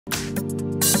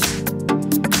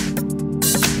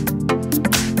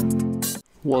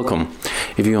Welcome.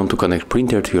 If you want to connect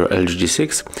printer to your LG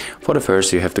G6, for the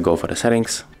first you have to go for the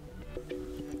settings.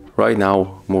 Right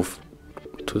now move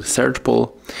to the search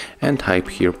pool and type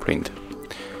here print.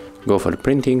 Go for the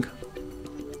printing,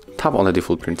 tap on the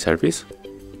default print service,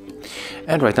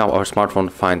 and right now our smartphone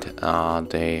find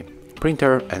the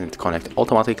printer and it connects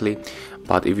automatically.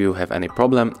 But if you have any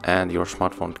problem and your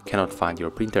smartphone cannot find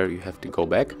your printer, you have to go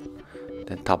back,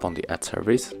 then tap on the add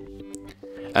service.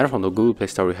 And from the Google Play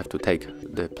Store you have to take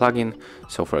the plugin.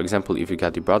 So for example, if you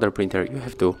got the brother printer, you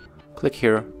have to click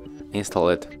here, install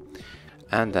it,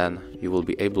 and then you will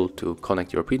be able to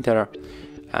connect your printer.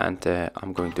 And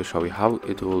I'm going to show you how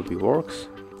it will be works.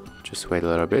 Just wait a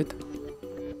little bit.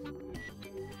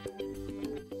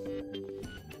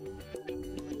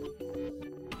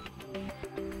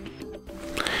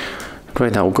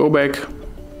 Right now go back,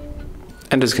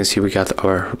 and as you can see we got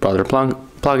our brother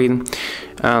plugin,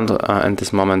 and at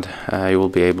this moment you will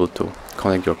be able to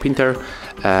connect your printer.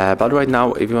 But right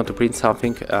now if you want to print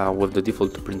something with the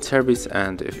default print service,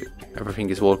 and if everything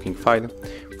is working fine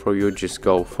for you, just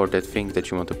go for that thing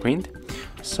that you want to print.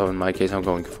 So in my case I'm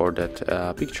going for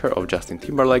that picture of Justin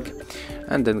Timberlake,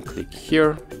 and then click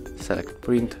here, select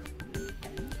print,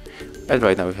 and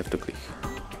right now we have to click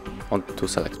on to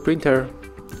select printer,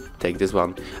 take this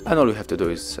one, and all you have to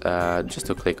do is just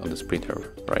to click on this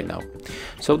printer right now.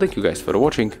 So thank you guys for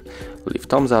watching, leave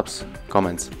thumbs ups,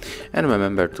 comments, and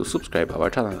remember to subscribe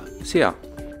our channel. See ya!